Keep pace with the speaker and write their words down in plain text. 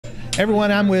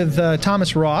Everyone, I'm with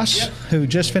Thomas Ross, who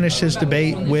just finished his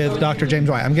debate with Dr.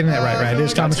 James White. I'm getting that right? It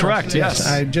is Thomas That's correct,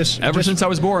 Ross? yes. Ever since I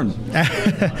was born.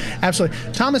 Absolutely.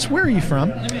 Thomas, where are you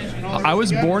from? I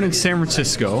was born in San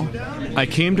Francisco. I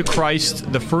came to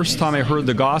Christ the first time I heard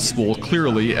the gospel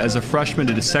clearly as a freshman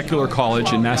at a secular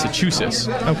college in Massachusetts.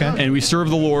 Okay. And we serve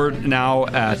the Lord now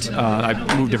at, I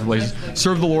moved different places,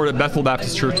 serve the Lord at Bethel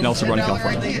Baptist Church in El Sobrante,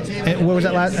 California. And what was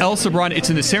that last? El Sobrante, it's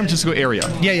in the San Francisco area.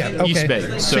 Yeah, okay. East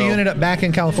Bay. So you ended up back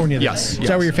in California then? Yes. Is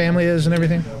that where your family is and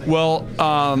everything? Well,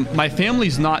 my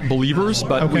family's not believers,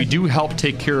 but we do help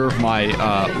take care of my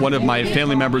one of my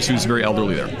family members who's very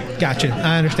elderly there. Gotcha.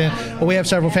 I understand. Well, we have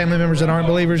several family members that aren't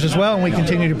believers as well, and we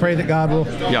continue to pray that God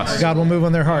will move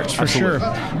on their hearts for Absolutely.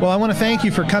 sure. Well, I want to thank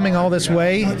you for coming all this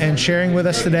way and sharing with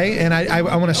us today. And I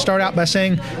want to start out by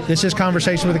saying this is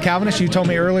Conversation with a Calvinist. You told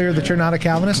me earlier that you're not a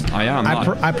Calvinist. I am.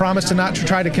 I promise to not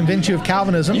try to convince you of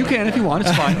Calvinism. You can if you want.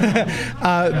 It's fine.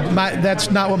 That's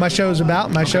not what my show is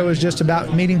about. My show is just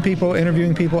about meeting people,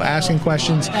 interviewing people, asking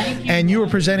questions. And you were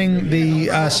presenting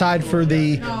the side for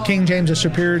the King James is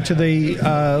superior to the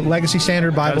Legacy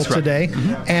Standard Bible today.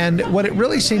 Mm-hmm. And what it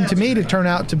really seemed to me to turn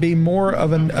out to be more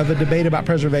of a debate about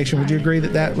preservation. Would you agree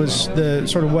that that was the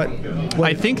sort of what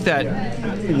I think that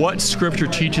what Scripture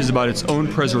teaches about its own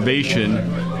preservation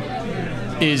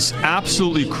is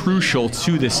absolutely crucial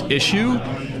to this issue.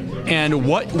 And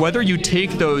whether you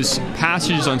take those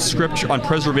passages on Scripture on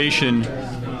preservation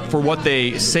for what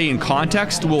they say in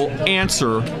context will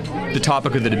answer the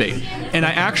topic of the debate. And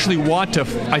I actually want to.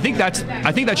 I think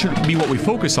that should be what we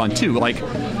focus on too. Like,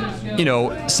 you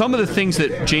know, some of the things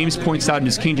that James points out in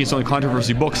his King James Only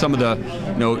Controversy book, some of the,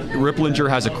 Riplinger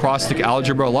has acrostic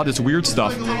algebra, a lot of this weird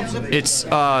stuff. It's,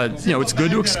 it's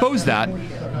good to expose that,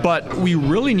 but we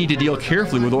really need to deal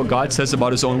carefully with what God says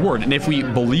about His own Word. And if we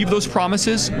believe those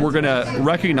promises, we're going to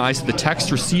recognize that the text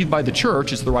received by the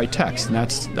church is the right text, and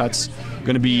that's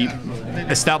going to be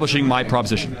establishing my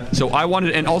proposition. So I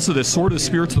wanted, and also the sword of the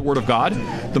Spirit, the Word of God,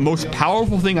 the most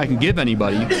powerful thing I can give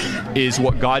anybody is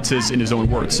what God says in His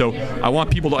own Word. So I want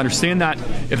people to understand that.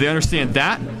 If they understand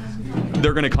that,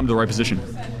 they're going to come to the right position.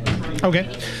 Okay.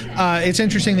 It's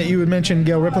interesting that you would mention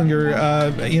Gail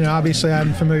Riplinger. Obviously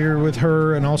I'm familiar with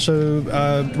her and also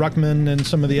Ruckman and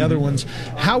some of the other ones.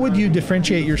 How would you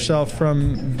differentiate yourself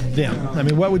from them? I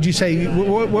mean, what would you say?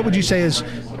 What would you say is?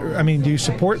 I mean, do you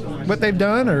support what they've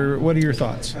done, or what are your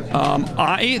thoughts?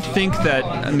 I think that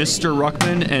Mr.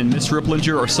 Ruckman and Ms.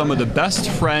 Riplinger are some of the best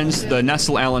friends the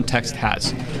Nestle Allen text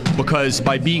has, because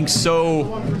by being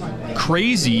so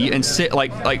crazy and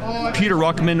like Peter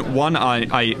Ruckman, one,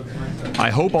 I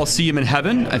hope I'll see him in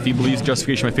heaven if he believes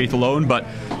justification by faith alone, but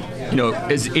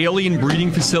as alien breeding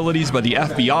facilities by the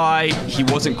FBI, he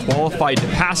wasn't qualified to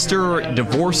pastor,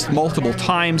 divorced multiple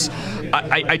times.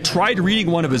 I tried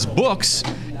reading one of his books.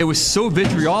 It was so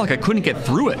vitriolic, I couldn't get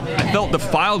through it. I felt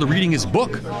defiled reading his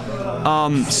book.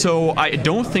 So I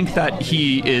don't think that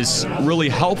he is really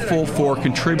helpful for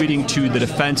contributing to the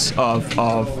defense of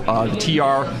the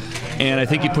TR, and I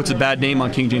think he puts a bad name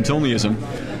on King James onlyism.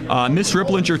 Miss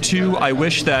Riplinger, too, I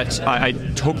wish that, I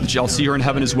hope that I'll see her in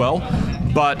heaven as well.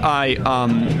 But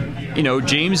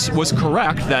James was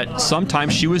correct that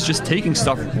sometimes she was just taking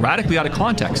stuff radically out of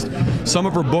context. Some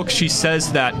of her books, she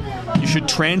says that you should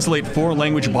translate foreign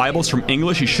language Bibles from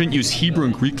English. You shouldn't use Hebrew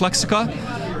and Greek lexica.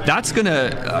 That's going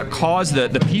to cause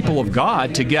the people of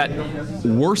God to get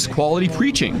worse quality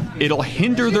preaching. It'll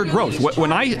hinder their growth.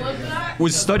 When I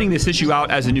was studying this issue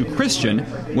out as a new Christian,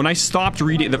 when I stopped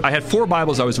reading, I had 4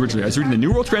 Bibles I was reading the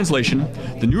New World Translation,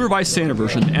 the New Revised Standard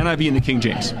Version, the NIV, and the King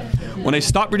James. When I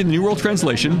stopped reading the New World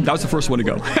Translation, that was the first one to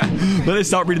go. Then I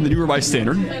stopped reading the New Revised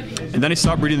Standard, and then I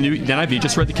stopped reading the NIV,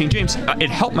 just read the King James. It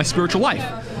helped my spiritual life.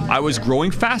 I was growing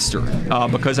faster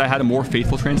because I had a more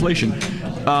faithful translation.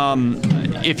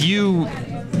 If you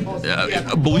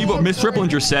believe what Miss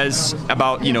Riplinger says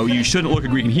about, you shouldn't look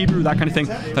at Greek and Hebrew, that kind of thing,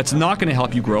 that's not going to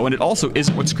help you grow, and it also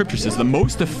isn't what Scripture says. The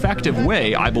most effective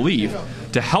way, I believe,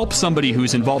 to help somebody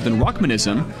who's involved in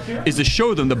Ruckmanism is to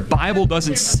show them the Bible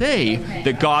doesn't say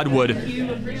that God would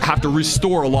have to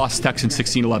restore a lost text in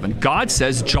 1611. God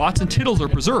says jots and tittles are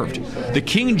preserved. The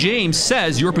King James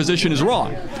says your position is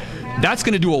wrong. That's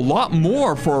going to do a lot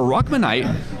more for a Ruckmanite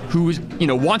who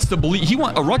wants to believe. A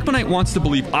Ruckmanite wants to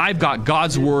believe I've got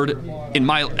God's word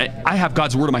I have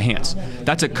God's word in my hands.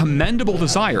 That's a commendable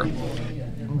desire.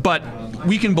 But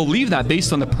we can believe that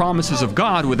based on the promises of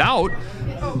God without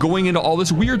going into all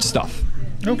this weird stuff.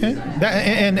 Okay,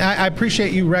 and I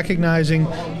appreciate you recognizing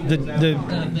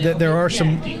that there are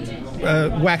some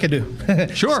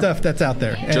wackadoo sure. stuff that's out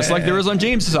there, just like there is on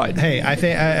James' side. Hey, I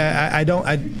think I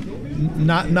don't.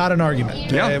 not an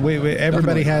argument. Yeah,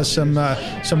 everybody has some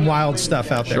wild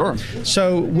stuff out there. Sure.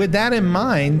 So with that in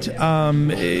mind,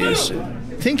 is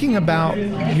thinking about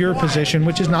your position,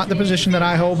 which is not the position that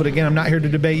I hold, but again, I'm not here to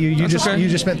debate you. You just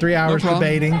spent 3 hours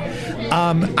debating.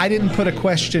 I didn't put a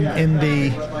question in the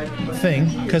thing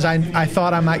because I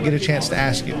thought I might get a chance to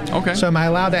ask you. Okay. So am I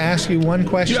allowed to ask you one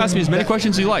question? You ask me as many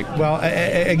questions as you like. Well,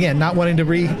 again, not wanting to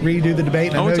redo the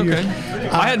debate. Oh, it's okay.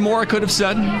 I had more I could have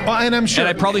said. Well, and I'm sure. And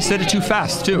I probably said it too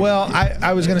fast, too. Well,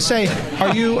 I was going to say,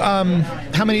 are you,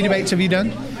 how many debates have you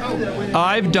done?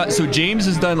 I've done, so James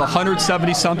has done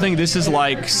 170 something. This is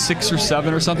like 6 or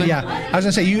 7 or something. Yeah, I was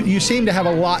going to say, you seem to have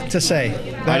a lot to say.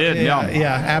 I did, yeah.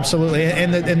 Yeah, absolutely.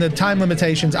 And the time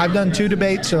limitations, I've done 2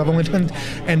 debates, so I've only done,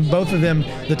 and both of them,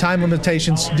 the time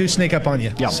limitations do sneak up on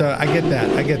you. Yeah. So I get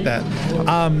that.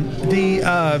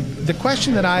 The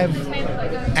question that I've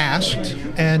asked,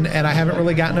 and I haven't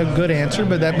really gotten a good answer,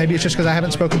 but that maybe it's just because I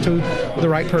haven't spoken to the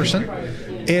right person,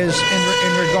 is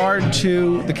in regard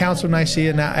to the Council of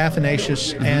Nicaea, now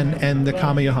Athanasius, and the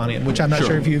Comma Johanneum, which I'm not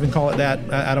sure if you even call it that.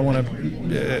 I don't want to.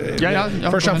 1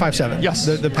 John 5:7. Yes.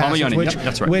 The passage, which,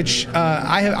 that's right. Which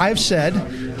I've said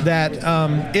that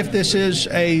if this is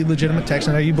a legitimate text,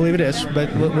 I know you believe it is,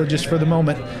 but we'll just for the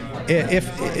moment.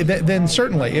 Then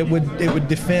certainly it would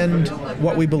defend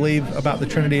what we believe about the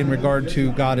Trinity in regard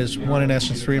to God as one in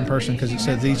essence, 3 in person, because it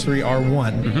says these 3 are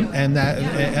one, and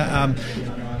that.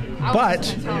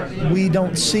 But we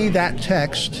don't see that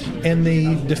text in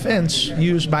the defense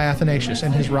used by Athanasius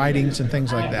and his writings and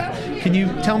things like that. Can you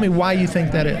tell me why you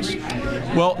think that is?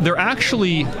 Well, they're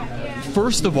actually,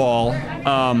 first of all,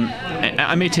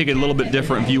 I may take a little bit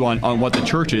different view on what the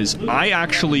church is. I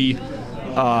actually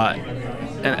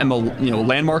am a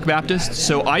landmark Baptist,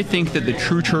 so I think that the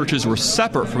true churches were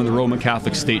separate from the Roman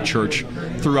Catholic state church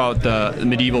throughout the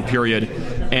medieval period,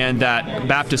 and that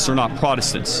Baptists are not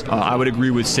Protestants. I would agree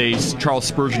with, say, Charles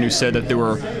Spurgeon, who said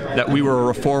that we were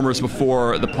reformers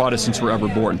before the Protestants were ever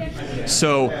born.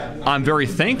 So I'm very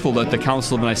thankful that the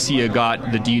Council of Nicaea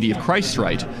got the deity of Christ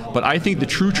right, but I think the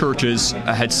true churches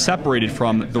had separated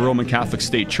from the Roman Catholic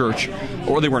state church,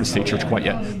 or they weren't a state church quite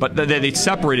yet, but they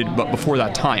separated but before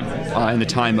that time, in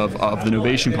the time of the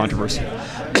Novatian controversy.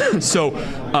 So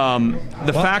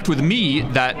the fact with me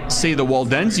that, say, the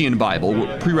Waldensian Bible,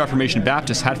 pre-Reformation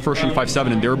Baptists had 1 John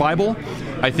 5:7 in their Bible,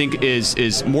 I think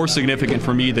is more significant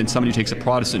for me than somebody who takes a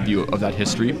Protestant view of that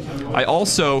history. I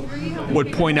also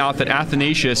would point out that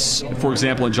Athanasius, for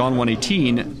example, in John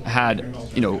 1:18, had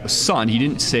a son. He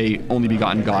didn't say only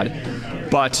begotten God,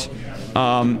 but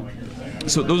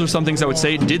so those are some things I would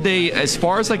say. Did they, as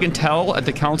far as I can tell, at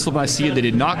the Council of Nicaea, they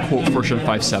did not quote 1 John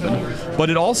 5:7, but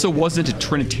it also wasn't a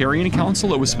Trinitarian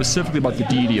council. It was specifically about the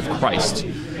deity of Christ.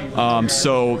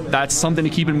 So that's something to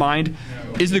keep in mind.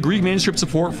 Is the Greek manuscript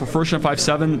support for 1 John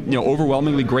 5:7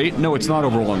 overwhelmingly great? No, it's not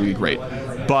overwhelmingly great.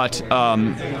 But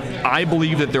I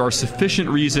believe that there are sufficient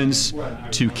reasons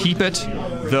to keep it,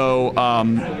 though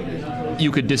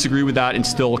you could disagree with that and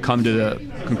still come to the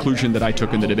conclusion that I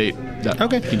took in the debate.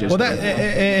 Okay. Well,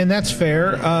 that's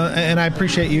fair, and I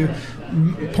appreciate you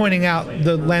pointing out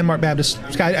the landmark Baptist.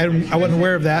 I wasn't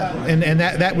aware of that, and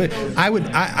that would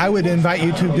I would invite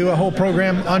you to do a whole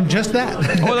program on just that.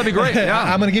 Oh, that'd be great. Yeah.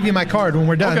 I'm going to give you my card when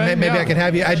we're done. Okay, maybe I can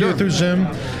have you. I do it through Zoom.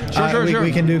 Sure.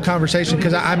 We can do conversation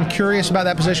because I'm curious about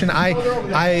that position.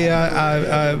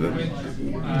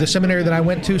 The seminary that I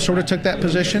went to sort of took that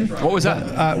position. What was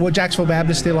that? Jacksonville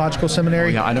Baptist Theological Seminary.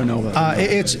 Oh, yeah, I don't know about that.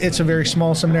 It's a very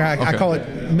small seminary. I call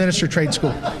it minister trade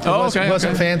school. It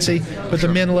wasn't fancy, but the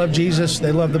men love Jesus.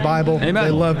 They love the Bible. Amen.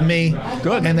 They love me.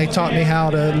 Good. And they taught me how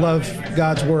to love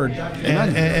God's Word.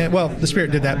 And well, the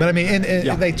Spirit did that, but I mean,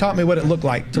 they taught me what it looked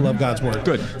like to love God's Word.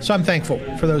 Good. So I'm thankful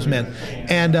for those men.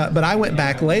 And but I went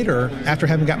back later, after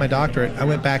having got my doctorate, I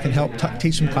went back and helped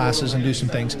teach some classes and do some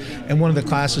things. And one of the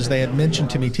classes they had mentioned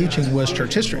to me teaching was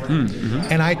church history.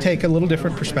 And I take a little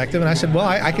different perspective, and I said, well,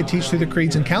 I could teach through the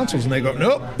creeds and councils. And they go,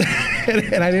 nope.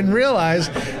 And I didn't realize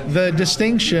the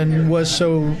distinction was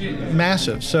so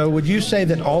massive. So would you say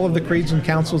that all of the creeds and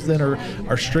councils then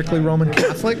are strictly Roman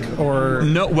Catholic, or?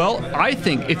 No, well, I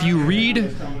think if you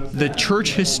read the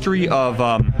church history of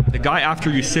the guy after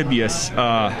Eusebius,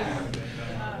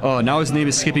 now his name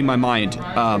is skipping my mind.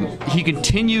 He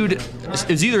continued, it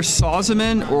was either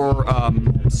Sozomen or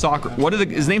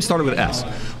his name started with S,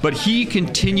 but he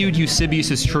continued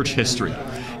Eusebius' church history.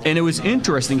 And it was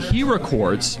interesting, he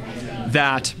records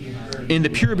that in the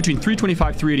period between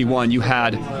 325 381, you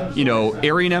had,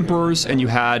 Arian emperors and you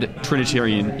had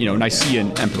Trinitarian,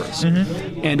 Nicene emperors.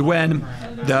 And when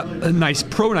the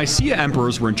pro-Nicaea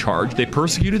emperors were in charge, they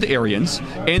persecuted the Arians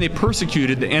and they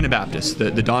persecuted the Anabaptists,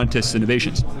 the Donatists and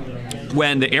Novatians.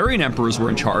 when the Arian emperors were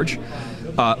in charge,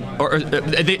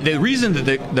 the reason that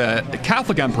the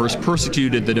Catholic emperors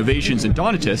persecuted the Novatians and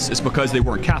Donatists is because they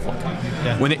weren't Catholic.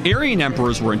 Yeah. When the Arian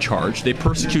emperors were in charge, they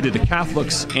persecuted the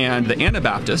Catholics and the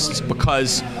Anabaptists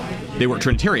because they were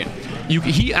Trinitarian.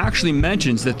 He actually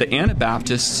mentions that the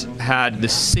Anabaptists had the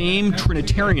same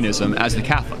Trinitarianism as the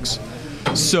Catholics.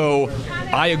 So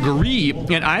I agree,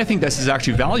 and I think this is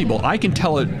actually valuable. I can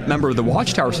tell a member of the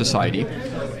Watchtower Society,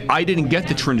 I didn't get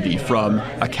the Trinity from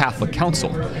a Catholic council.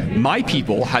 My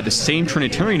people had the same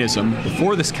Trinitarianism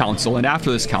before this council and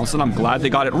after this council, and I'm glad they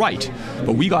got it right.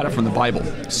 But we got it from the Bible.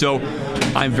 So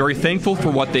I'm very thankful for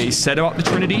what they said about the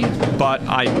Trinity, but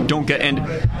I don't get,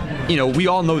 and we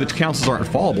all know that councils aren't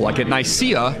infallible. Like at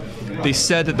Nicaea, they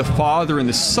said that the Father and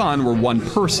the Son were one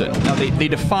person. Now they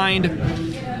defined,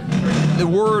 the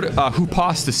word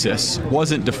hypostasis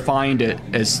wasn't defined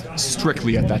as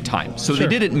strictly at that time. So They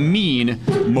didn't mean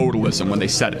modalism when they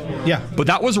said it. Yeah. But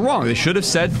that was wrong. They should have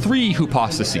said 3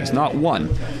 hypostases, not 1.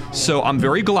 So I'm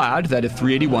very glad that at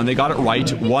 381 they got it right.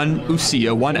 1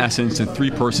 ousia, 1 essence, and 3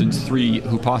 persons, 3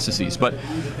 hypostases. But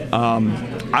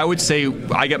I would say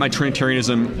I get my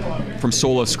Trinitarianism from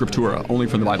sola scriptura, only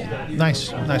from the Bible.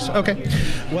 Nice. Okay.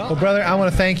 Well, brother, I want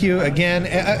to thank you again.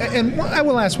 And I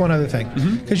will ask one other thing.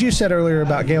 Because you said earlier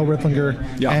about Gail Riplinger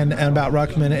and about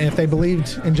Ruckman, and if they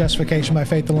believed in justification by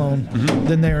faith alone,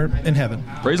 then they're in heaven.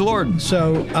 Praise the Lord.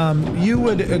 So you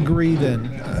would agree then,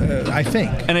 I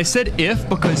think. And I said if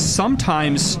because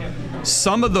sometimes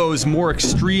some of those more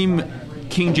extreme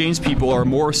King James people are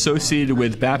more associated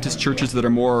with Baptist churches that are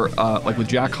more like with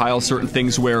Jack Hyles, certain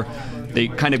things where they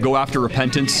kind of go after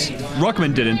repentance.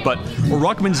 Ruckman didn't, but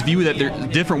Ruckman's view that there are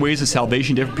different ways of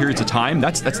salvation, different periods of time,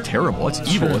 that's terrible. It's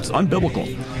evil. It's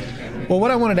unbiblical. Well,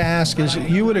 what I wanted to ask is,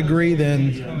 you would agree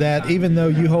then that even though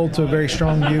you hold to a very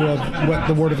strong view of what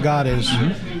the Word of God is,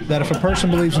 that if a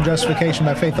person believes in justification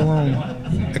by faith alone,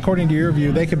 according to your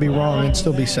view, they could be wrong and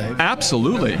still be saved?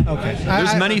 Absolutely. Okay.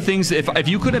 There's many things, if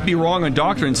you couldn't be wrong on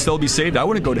doctrine and still be saved, I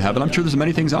wouldn't go to heaven. I'm sure there's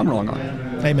many things I'm wrong on.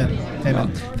 Amen.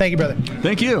 Thank you, brother.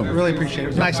 Thank you. Really appreciate it. It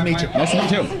was nice to meet you. Nice to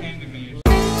meet you.